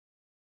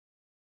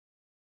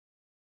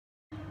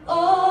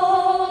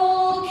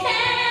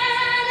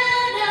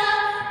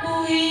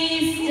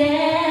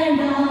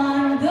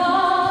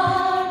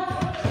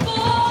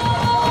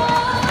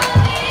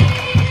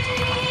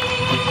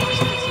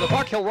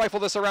he'll rifle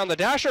this around the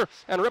dasher,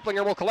 and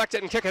Ripplinger will collect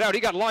it and kick it out. He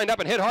got lined up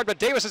and hit hard, but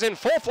Davis is in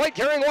full flight,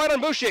 carrying wide on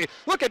Boucher.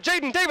 Look at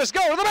Jaden Davis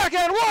go to the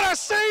backhand. What a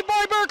save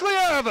by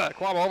Berkliev!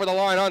 Kwame over the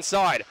line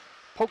onside.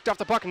 Poked off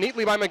the puck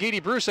neatly by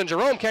McGeady Bruce, and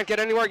Jerome can't get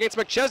anywhere against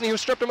McChesney, who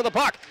stripped him of the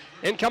puck.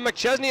 In come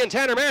McChesney and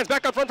Tanner Mans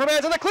back up front for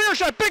Mans, and the clear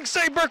shot. Big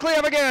save,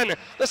 Berkliev again.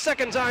 The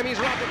second time he's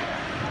robbed it.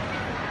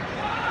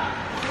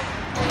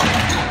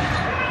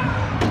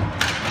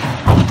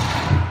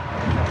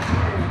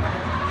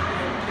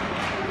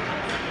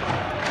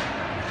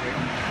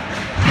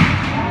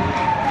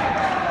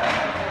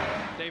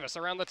 Davis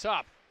around the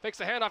top. Fakes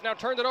the handoff, now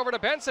turned it over to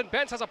Benson.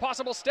 Benz has a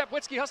possible step.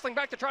 Witzke hustling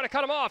back to try to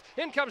cut him off.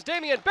 In comes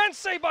Damien. Benz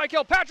saved by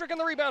Kilpatrick, and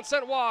the rebound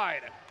sent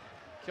wide.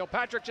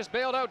 Kilpatrick just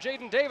bailed out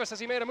Jaden Davis as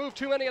he made a move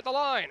too many at the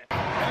line.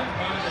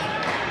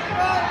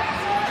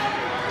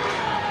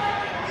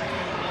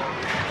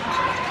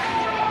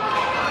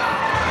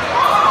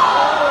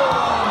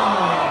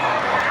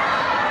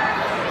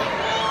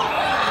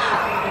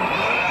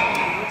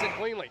 Wins it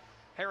cleanly.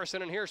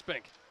 Harrison and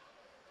Heerspink.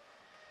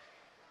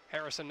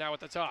 Harrison now at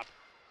the top.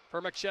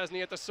 For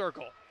McChesney at the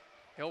circle.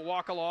 He'll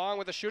walk along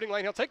with the shooting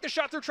lane. He'll take the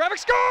shot through traffic.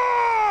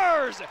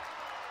 Scores!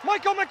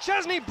 Michael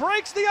McChesney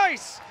breaks the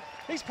ice.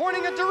 He's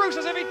pointing at DeRoos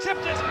as if he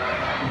tipped it.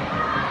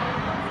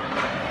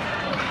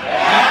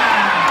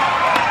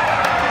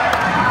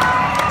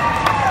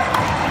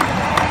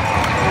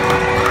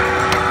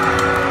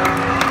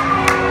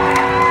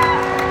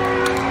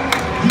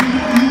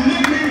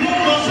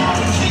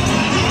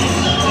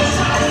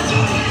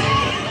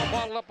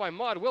 Bottled up by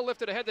Mudd. Will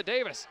lift it ahead to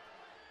Davis.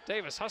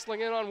 Davis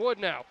hustling in on Wood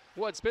now.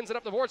 Wood spins it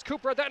up the boards.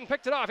 Coop read that and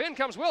picked it off. In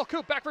comes Will.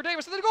 Coop back for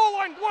Davis to the goal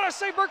line. What a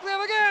save,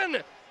 Berkliev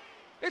again!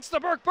 It's the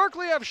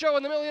Berkliev show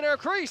in the Millionaire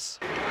crease.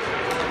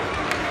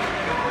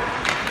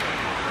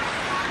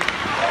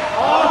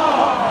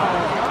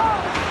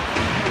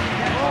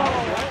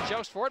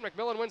 Joust for it.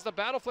 McMillan wins the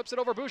battle, flips it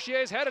over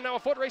Bouchier's head, and now a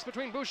foot race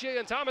between Boucher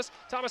and Thomas.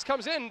 Thomas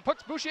comes in,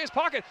 puts Bouchier's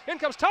pocket. In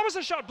comes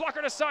Thomas' shot,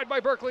 blockered aside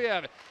by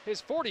Berkliev.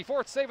 His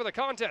 44th save of the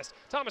contest.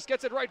 Thomas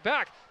gets it right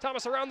back.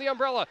 Thomas around the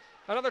umbrella.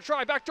 Another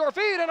try, backdoor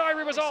feed, and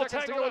Irie was all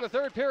tangled to go in the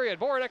third period.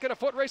 Boronek in a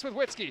foot race with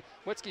Witzke.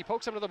 Witzke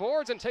pokes him to the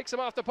boards and takes him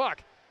off the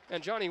puck.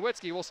 And Johnny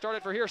Witzke will start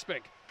it for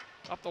Heerspink.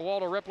 Up the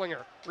wall to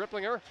Ripplinger.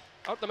 Ripplinger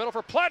out the middle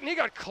for Platt, and he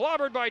got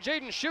clobbered by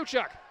Jaden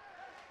Shuchuk.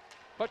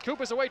 But Coop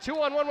is away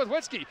 2-on-1 with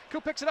Witzke.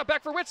 Coop picks it up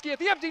back for Witzke at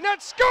the empty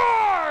net.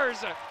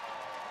 Scores!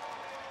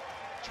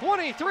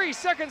 23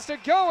 seconds to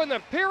go in the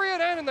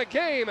period and in the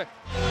game.